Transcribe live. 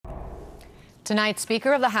Tonight,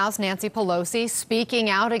 Speaker of the House Nancy Pelosi speaking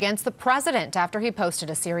out against the president after he posted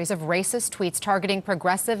a series of racist tweets targeting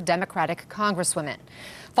progressive Democratic congresswomen,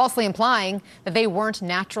 falsely implying that they weren't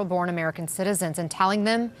natural-born American citizens and telling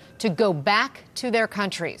them to go back to their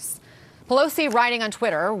countries. Pelosi writing on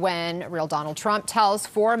Twitter, when real Donald Trump tells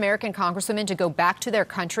 4 American congresswomen to go back to their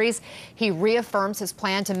countries, he reaffirms his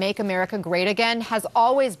plan to make America great again has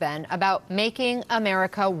always been about making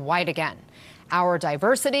America white again. Our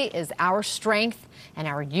diversity is our strength, and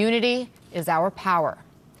our unity is our power.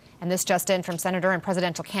 And this just in from Senator and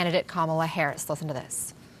presidential candidate Kamala Harris. Listen to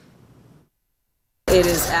this. It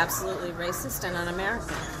is absolutely racist and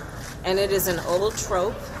un-American. And it is an old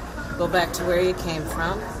trope, go back to where you came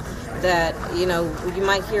from, that, you know, you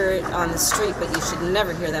might hear it on the street, but you should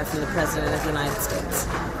never hear that from the President of the United States.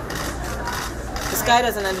 This guy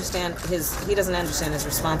doesn't understand his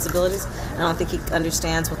responsibilities. I don't think he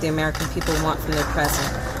understands what the American people want from their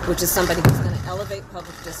president, which is somebody who's going to elevate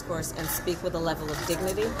public discourse and speak with a level of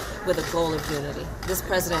dignity, with a goal of unity. This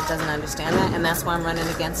president doesn't understand that, and that's why I'm running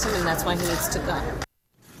against him, and that's why he needs to go.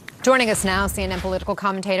 Joining us now, CNN political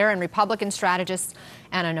commentator and Republican strategist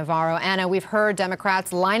Anna Navarro. Anna, we've heard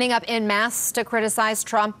Democrats lining up en masse to criticize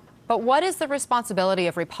Trump, but what is the responsibility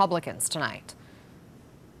of Republicans tonight?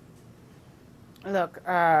 Look,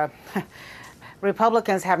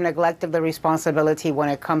 Republicans have neglected the responsibility when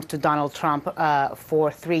it comes to Donald Trump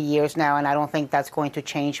for 3 years now, and I don't think that's going to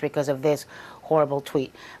change because of this horrible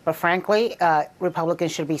tweet. But frankly,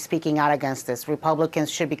 Republicans should be speaking out against this. Republicans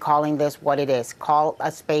should be calling this what it is. Call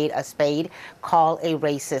a spade, call a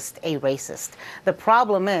racist a racist. The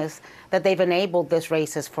problem is that they've enabled this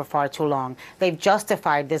racist for far too long. They've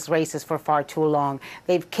justified this racist for far too long.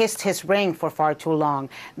 They've kissed his ring for far too long.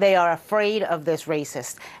 They are afraid of this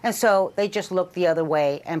racist. And so they just look the other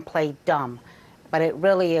way and play dumb. But it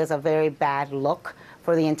really is a very bad look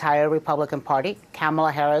for the entire Republican Party.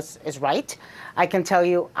 Kamala Harris is right. I can tell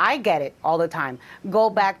you, I get it all the time. Go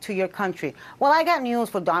back to your country. Well, I got news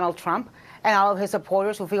for Donald Trump and all of his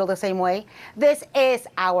supporters who feel the same way. This is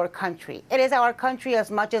our country. It is our country as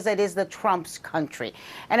much as it is the Trump's country.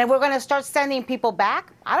 And if we're going to start sending people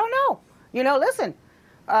back, I don't know. You know, listen,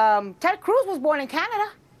 Ted Cruz was born in Canada.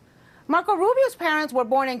 Marco Rubio's parents were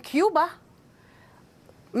born in Cuba.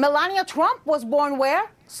 Melania Trump was born where?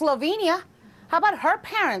 Slovenia. How about her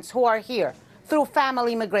parents who are here through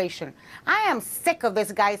family migration? I am sick of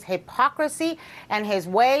this guy's hypocrisy and his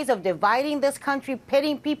ways of dividing this country,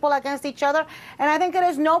 pitting people against each other. And I think it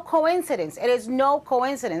is no coincidence. It is no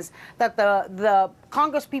coincidence that the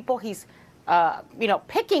Congress people he's,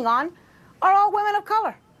 picking on are all women of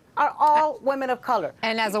color. Are all women of color.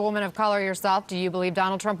 And as a woman of color yourself, do you believe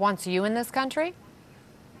Donald Trump wants you in this country?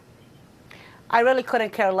 I really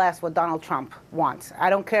couldn't care less what Donald Trump wants. I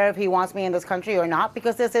don't care if he wants me in this country or not,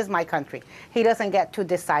 because this is my country. He doesn't get to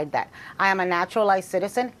decide that. I am a naturalized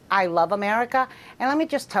citizen. I love America. And let me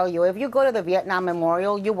just tell you, if you go to the Vietnam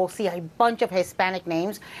Memorial, you will see a bunch of Hispanic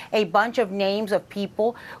names, a bunch of names of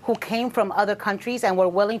people who came from other countries and were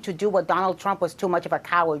willing to do what Donald Trump was too much of a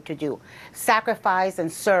coward to do. Sacrifice and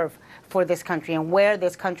serve for this country and wear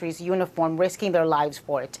this country's uniform, risking their lives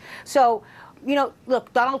for it. So, you know,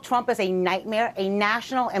 look, Donald Trump is a nightmare, a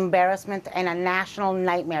national embarrassment, and a national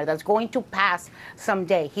nightmare that's going to pass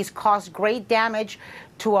someday. He's caused great damage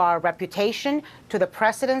to our reputation, to the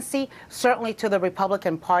presidency, certainly to the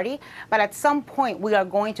Republican Party. But at some point, we are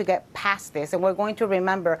going to get past this, and we're going to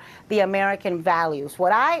remember the American values.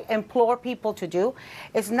 What I implore people to do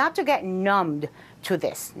is not to get numbed to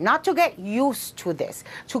this, not to get used to this,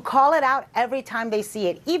 to call it out every time they see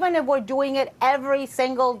it, even if we're doing it every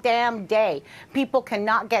single damn day. People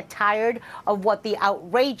cannot get tired of what the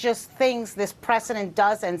outrageous things this president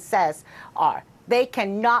does and says are. They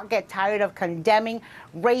cannot get tired of condemning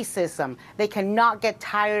racism. They cannot get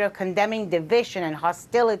tired of condemning division and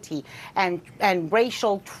hostility and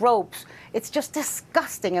racial tropes. It's just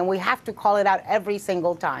disgusting, and we have to call it out every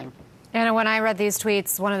single time. Anna, when I read these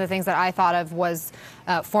tweets, one of the things that I thought of was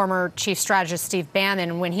former chief strategist Steve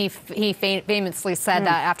Bannon, when he famously said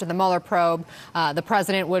that after the Mueller probe, the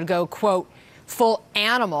president would go, quote, full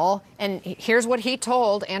animal. And here's what he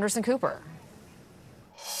told Anderson Cooper.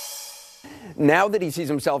 Now that he sees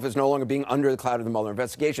himself as no longer being under the cloud of the Mueller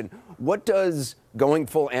investigation, what does going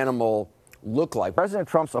full animal look like? President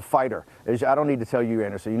Trump's a fighter. I don't need to tell you,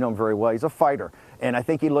 Anderson. You know him very well. He's a fighter. And I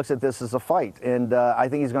think he looks at this as a fight. And I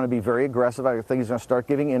think he's going to be very aggressive. I think he's going to start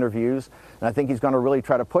giving interviews. And I think he's going to really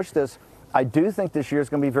try to push this. I do think this year is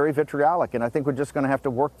going to be very vitriolic. And I think we're just going to have to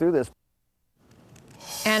work through this.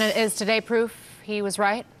 And is today proof he was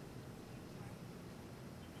right?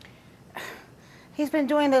 He's been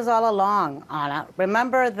doing this all along, Anna.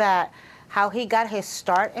 Remember that how he got his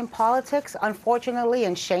start in politics, unfortunately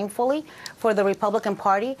and shamefully for the Republican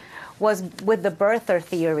Party, was with the birther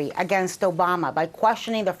theory against Obama, by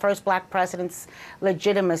questioning the first black president's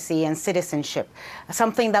legitimacy and citizenship.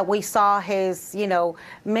 Something that we saw his,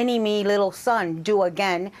 mini-me little son do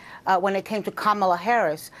again when it came to Kamala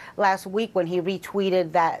Harris last week, when he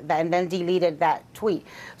retweeted that and then deleted that tweet.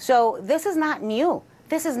 So this is not new.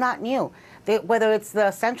 This is not new. Whether it's the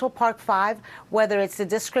Central Park Five, whether it's the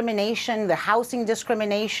discrimination, the housing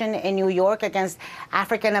discrimination in New York against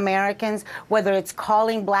African Americans, whether it's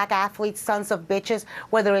calling black athletes sons of bitches,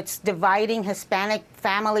 whether it's dividing Hispanic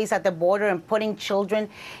families at the border and putting children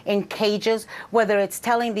in cages, whether it's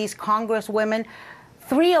telling these congresswomen,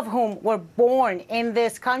 3 of whom were born in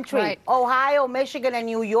this country, right, Ohio, Michigan, and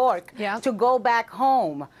New York, to go back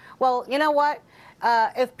home. Well, you know what?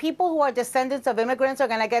 If people who are descendants of immigrants are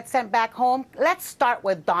going to get sent back home, let's start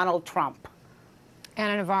with Donald Trump.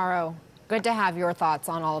 Ana Navarro, good to have your thoughts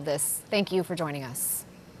on all of this. Thank you for joining us.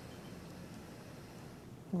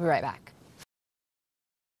 We'll be right back.